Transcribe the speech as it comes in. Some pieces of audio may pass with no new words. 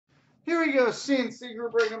Here we go, CNC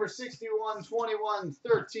group break number 61, 21,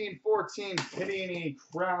 13, 14, Panini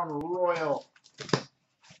Crown Royal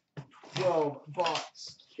 12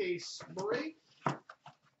 box case break.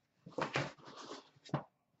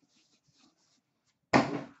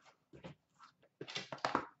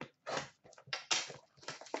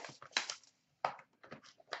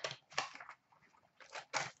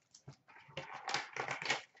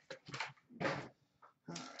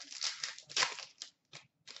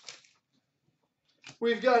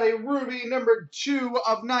 We've got a Ruby number 2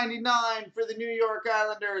 of 99 for the New York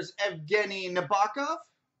Islanders, Evgeny Nabokov.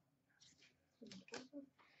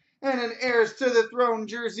 And an Heirs to the Throne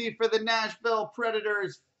jersey for the Nashville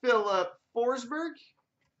Predators, Philip Forsberg.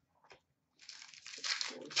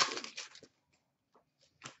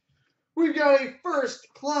 We've got a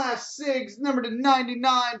first class SIGs number to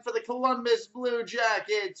 99 for the Columbus Blue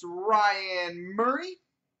Jackets, Ryan Murray.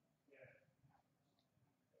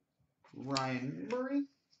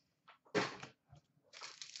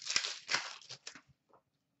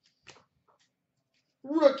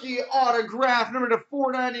 Rookie autograph number to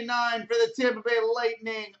 499 for the Tampa Bay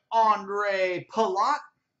Lightning, Andre Palat.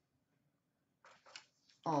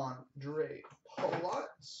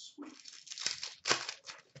 Sweet.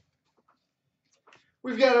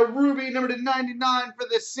 We've got a Ruby number to 99 for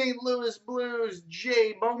the St. Louis Blues,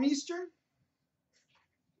 Jay Bouwmeester.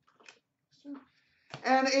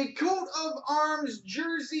 And a coat of arms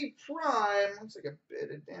jersey prime. Looks like a bit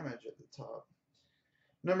of damage at the top.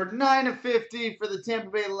 Number 9 of 50 for the Tampa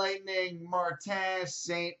Bay Lightning, Martin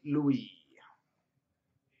St. Louis.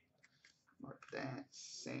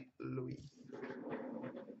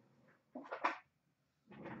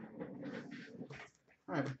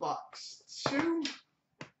 All right, box 2.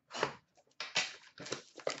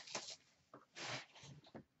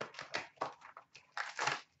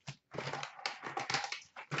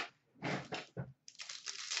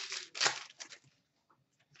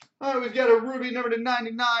 All right, we've got a Ruby number to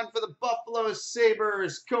 99 for the Buffalo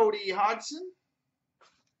Sabres, Cody Hodgson.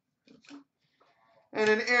 And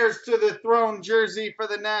an Heirs to the Throne jersey for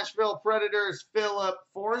the Nashville Predators, Philip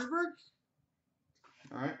Forsberg.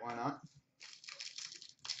 All right, why not?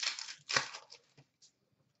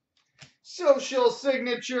 Social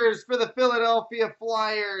signatures for the Philadelphia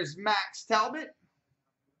Flyers, Max Talbot.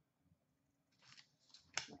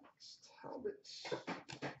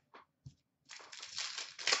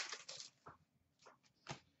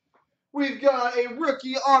 We've got a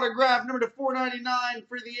rookie autograph number to 499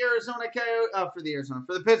 for the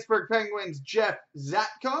for the Pittsburgh Penguins, Jeff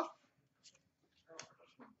Zatkoff.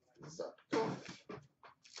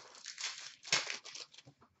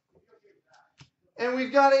 And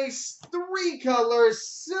we've got a 3-color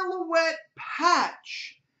silhouette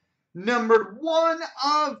patch, numbered 1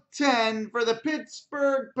 of 10 for the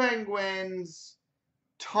Pittsburgh Penguins,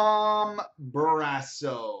 Tom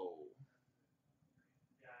Barrasso.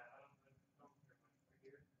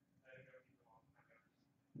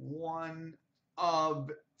 1 of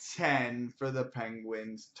 10 for the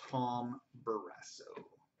Penguins, Tom Barrasso.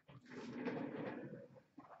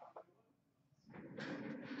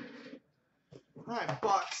 All right,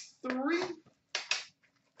 box 3.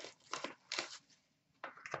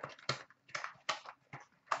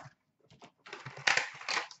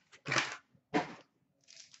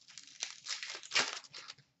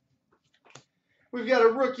 We've got a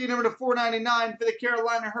rookie number to 499 for the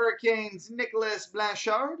Carolina Hurricanes, Nicolas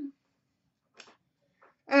Blanchard.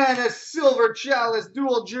 And a silver chalice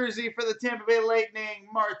dual jersey for the Tampa Bay Lightning,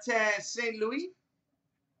 Martin St. Louis.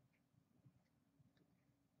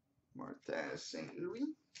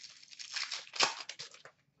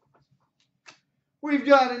 We've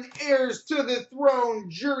got an Heirs to the Throne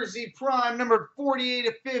jersey prime, number 48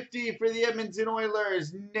 of 50 for the Edmonton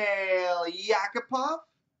Oilers, Nail Yakupov.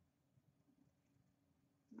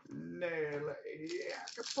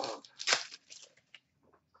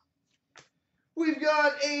 We've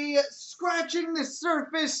got a scratching the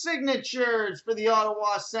surface signatures for the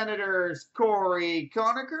Ottawa Senators, Corey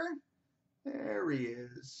Conacher. There he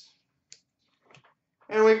is.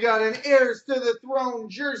 And we've got an Heirs to the Throne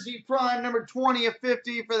jersey prime, number 20 of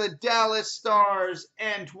 50 for the Dallas Stars,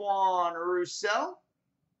 Antoine Roussel.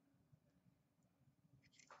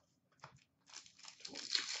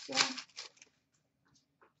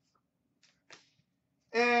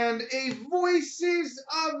 And a Voices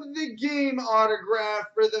of the Game autograph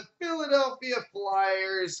for the Philadelphia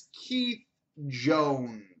Flyers, Keith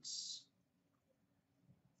Jones.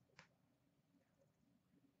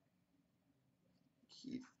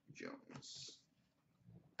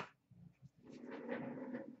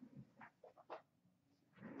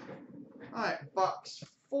 All right, box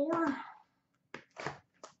 4.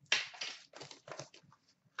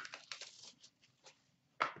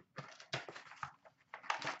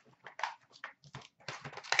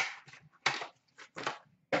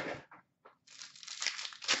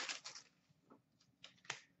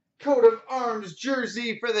 Coat of arms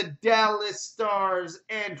jersey for the Dallas Stars,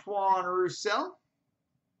 Antoine Roussel.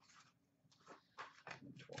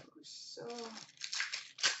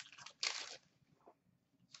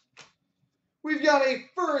 We've got a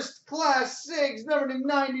first class 6, number to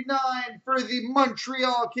 99 for the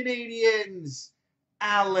Montreal Canadiens,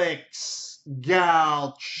 Alex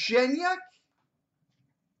Galchenyuk.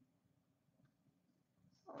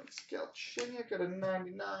 Alex Galchenyuk at a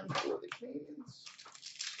 99 for the Canadiens.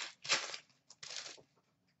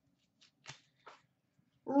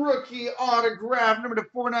 Rookie autograph, number to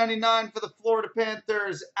 499 for the Florida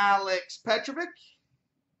Panthers, Alex Petrovic.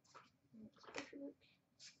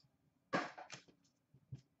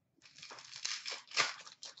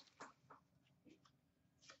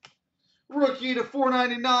 Rookie to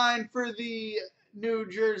 499 for the New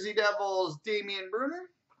Jersey Devils, Damian Brunner.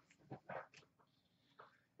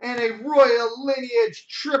 And a Royal Lineage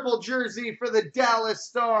triple jersey for the Dallas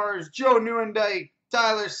Stars, Joe Nieuwendyk,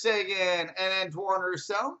 Tyler Seguin, and Antoine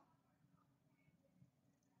Roussel.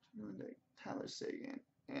 Nieuwendyk, Tyler Seguin,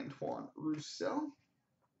 Antoine Roussel.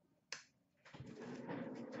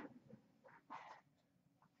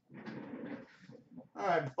 All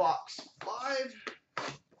right, box 5.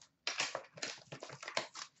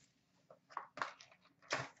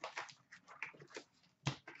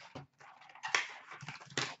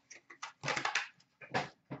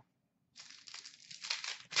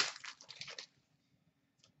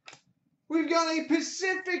 We've got a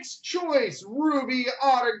Pacific's Choice Ruby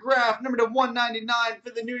autograph, number to 199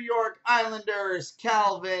 for the New York Islanders,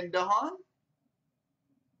 Calvin DeHaan.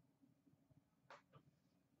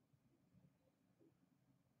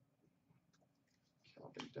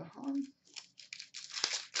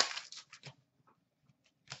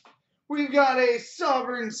 We've got a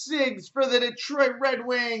Sovereign Sigs for the Detroit Red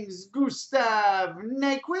Wings, Gustav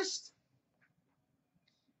Nyquist.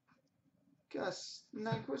 Gus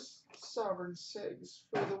Nyquist, Sovereign Sigs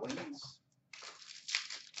for the Wings.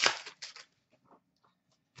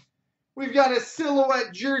 We've got a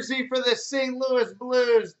silhouette jersey for the St. Louis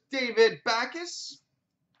Blues, David Backes.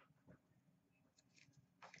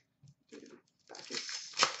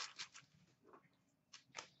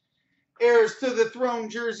 Heirs to the Throne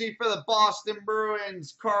jersey for the Boston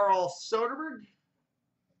Bruins, Carl Soderberg.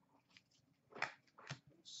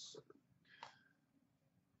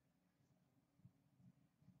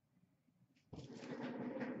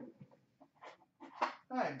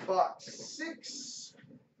 All right, box 6.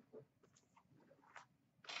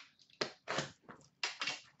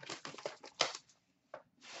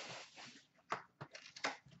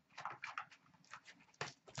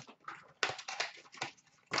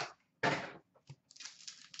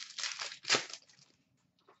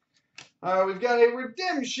 We've got a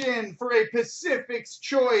redemption for a Pacific's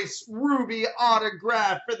Choice Ruby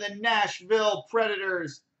autograph for the Nashville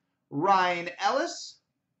Predators, Ryan Ellis.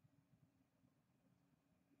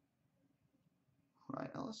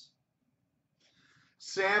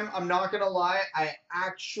 Sam, I'm not going to lie, I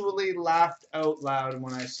actually laughed out loud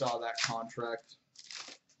when I saw that contract.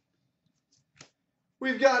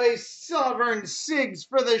 We've got a Sovereign Sigs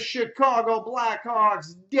for the Chicago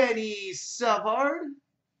Blackhawks, Denny Savard.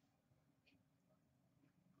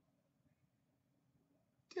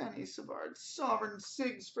 Denny Savard, Sovereign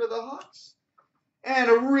Sigs for the Hawks. And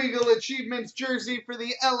a Regal Achievements jersey for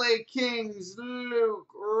the LA Kings, Luc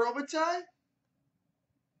Robitaille.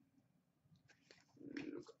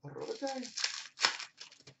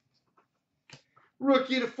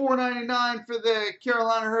 Rookie to 499 for the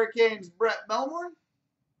Carolina Hurricanes, Brett Belmore.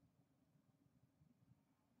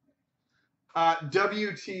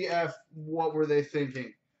 WTF, what were they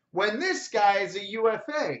thinking? When this guy is a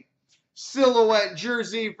UFA. Silhouette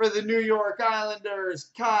jersey for the New York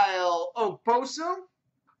Islanders, Kyle Okposo.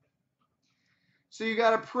 So you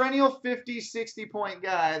got a perennial 50, 60-point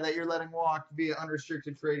guy that you're letting walk via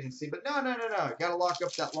unrestricted free agency. But no. Got to lock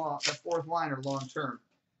up that fourth liner long term.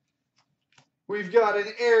 We've got an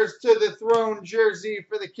Heirs to the Throne jersey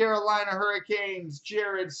for the Carolina Hurricanes,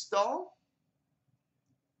 Jared Stahl.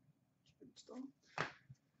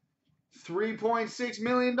 $3.6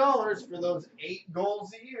 million for those 8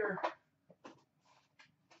 goals a year.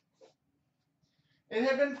 It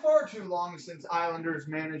had been far too long since Islanders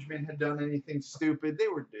management had done anything stupid. They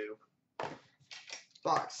were due.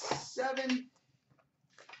 Box 7.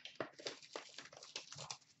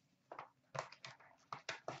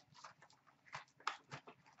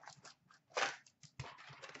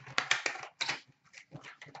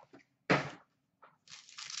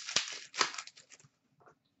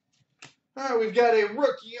 All right, we've got a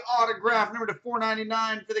rookie autograph number to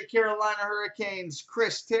 499 for the Carolina Hurricanes,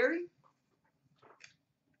 Chris Terry.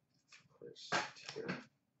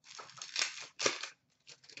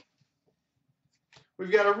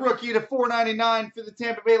 We've got a rookie to 499 for the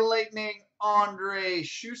Tampa Bay Lightning, Andre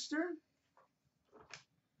Schuster.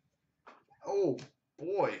 Oh,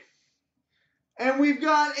 boy. And we've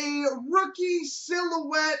got a rookie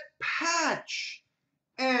silhouette patch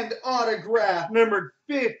and autograph, number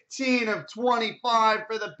 15 of 25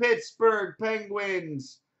 for the Pittsburgh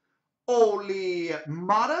Penguins, Oli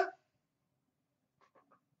Mata.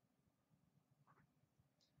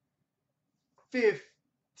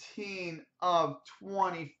 15 of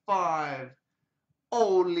 25,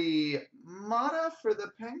 Oli Mata for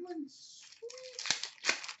the Penguins.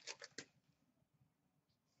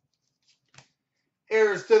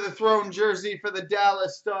 Heirs to the Throne jersey for the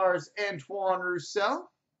Dallas Stars, Antoine Roussel.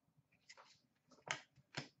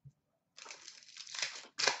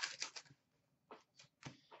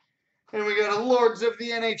 And we got a Lords of the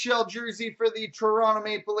NHL jersey for the Toronto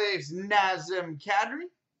Maple Leafs, Nazem Kadri.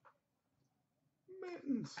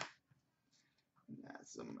 Mittens.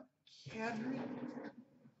 Nazem Kadri.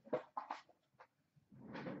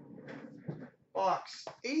 Box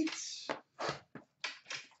 8.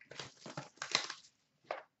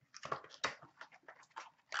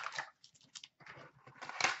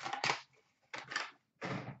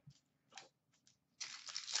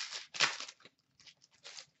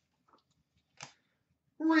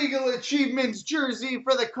 Regal Achievements jersey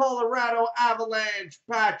for the Colorado Avalanche,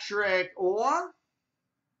 Patrick Roy.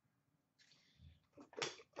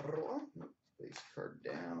 Base card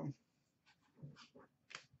down.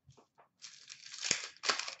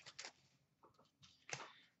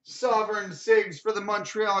 Sovereign Sigs for the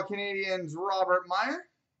Montreal Canadiens, Robert Meyer.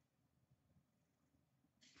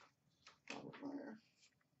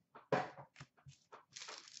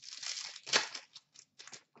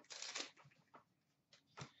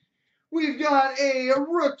 We've got a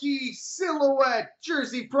rookie silhouette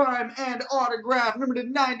jersey prime and autograph number to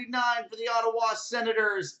 99 for the Ottawa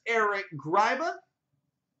Senators, Eric Gryba.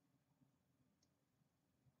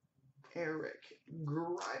 And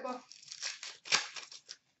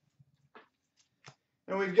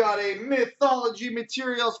we've got a Mythology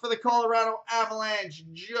Materials for the Colorado Avalanche,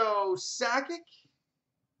 Joe Sakic.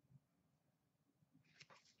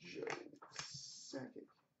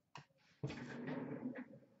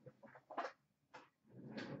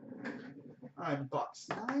 All right, box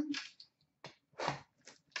 9.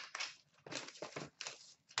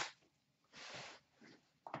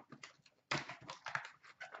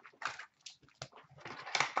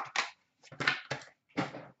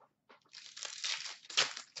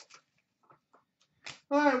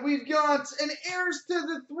 All right, we've got an Heirs to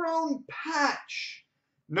the Throne patch,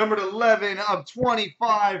 numbered 11 of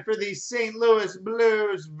 25 for the St. Louis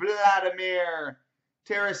Blues, Vladimir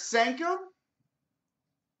Tarasenko.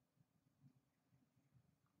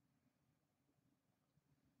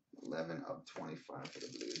 11 of 25 for the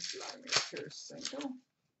Blues, Vladimir Tarasenko.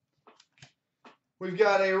 We've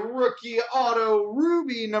got a rookie auto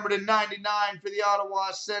ruby, numbered to 99 for the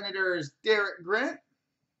Ottawa Senators, Derek Grant.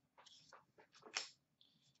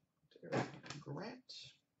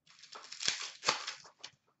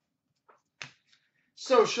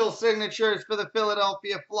 Social signatures for the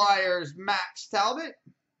Philadelphia Flyers, Max Talbot.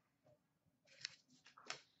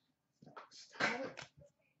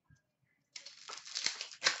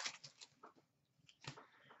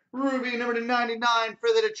 Ruby number to 99 for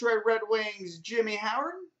the Detroit Red Wings, Jimmy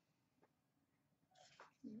Howard.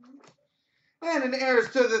 And an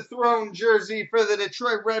Heirs to the Throne jersey for the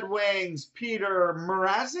Detroit Red Wings, Peter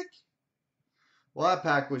Mrazek. Well, that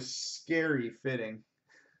pack was scary fitting.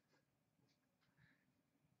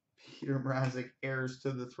 Peter Mrazek, Heirs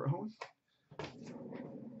to the Throne.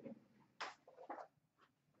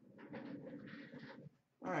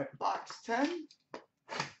 All right, box 10.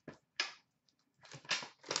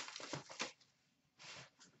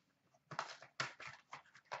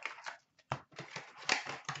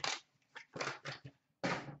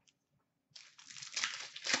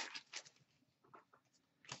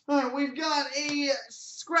 All right, we've got a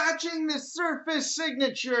Scratching the Surface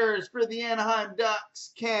signatures for the Anaheim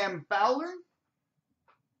Ducks, Cam Fowler.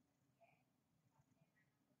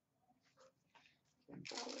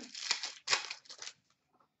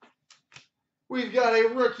 We've got a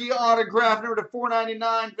rookie autograph number to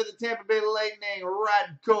 499 for the Tampa Bay Lightning,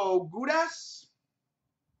 Radko Gudas.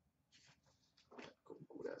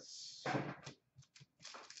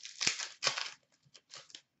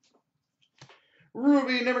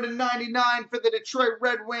 Ruby number to 99 for the Detroit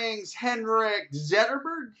Red Wings, Henrik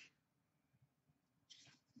Zetterberg.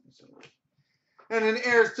 And an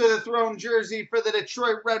heirs to the throne jersey for the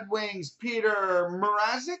Detroit Red Wings, Peter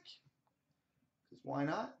Mrazek. Why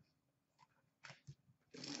not?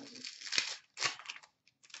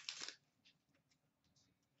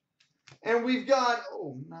 And we've got,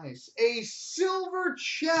 oh, nice, a silver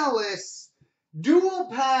chalice dual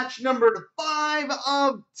patch numbered 5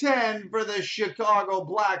 of 10 for the Chicago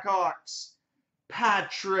Blackhawks,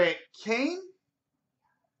 Patrick Kane.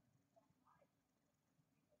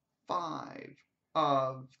 5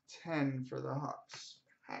 of 10 for the Hawks,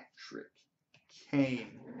 Patrick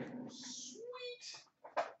Kane. Sweet.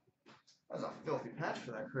 That was a filthy patch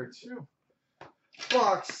for that card, too.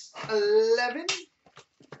 Box 11.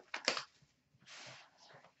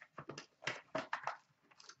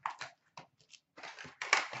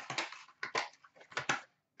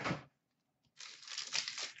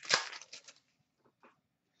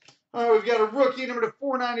 All right, we've got a rookie number to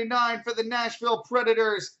 499 for the Nashville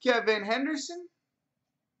Predators, Kevin Henderson.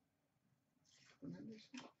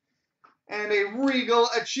 And a Regal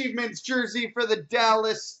Achievements jersey for the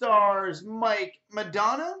Dallas Stars, Mike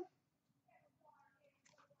Modano.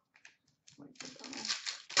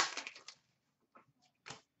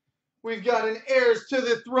 We've got an Heirs to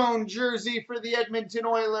the Throne jersey for the Edmonton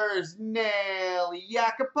Oilers, Nail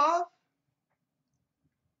Yakupov.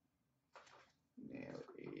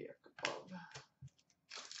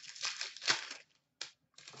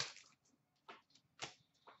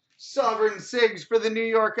 Sovereign Sigs for the New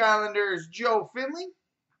York Islanders, Joe Finley.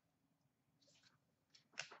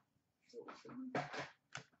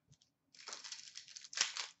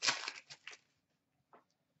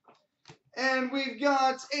 And we've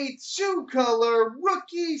got a 2-color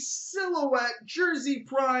rookie silhouette jersey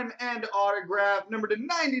prime and autograph, number to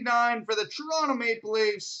 99 for the Toronto Maple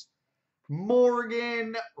Leafs,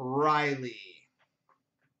 Morgan Riley.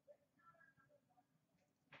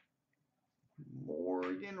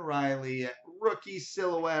 Morgan Riley, rookie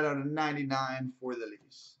silhouette out of 99 for the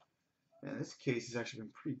Leafs. Man, this case has actually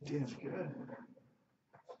been pretty damn good.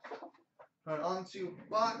 All right, on to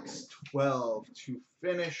box 12 to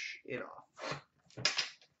finish it off.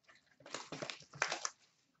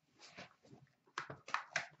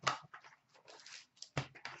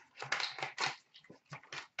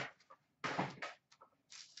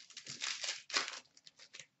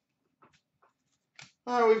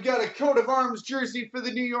 All right, we've got a coat of arms jersey for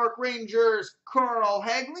the New York Rangers, Carl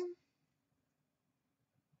Hagelin.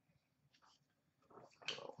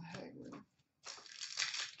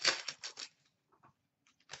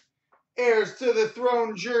 Heirs to the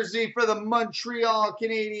Throne jersey for the Montreal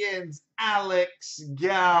Canadiens, Alex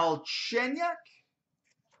Galchenyuk.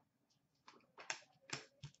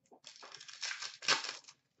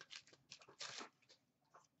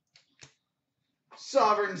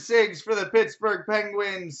 Sovereign Sigs for the Pittsburgh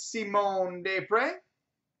Penguins, Simone Desprez.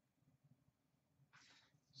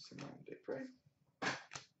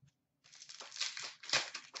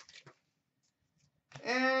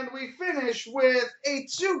 And we finish with a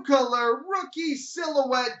 2-color rookie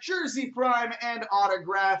silhouette jersey prime and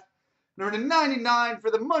autograph, number 99 for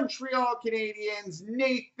the Montreal Canadiens,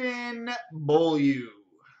 Nathan Beaulieu.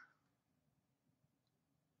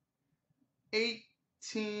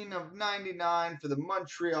 18 of 99 for the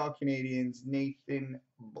Montreal Canadiens, Nathan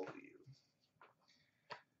Beaulieu.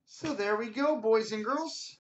 So there we go, boys and girls.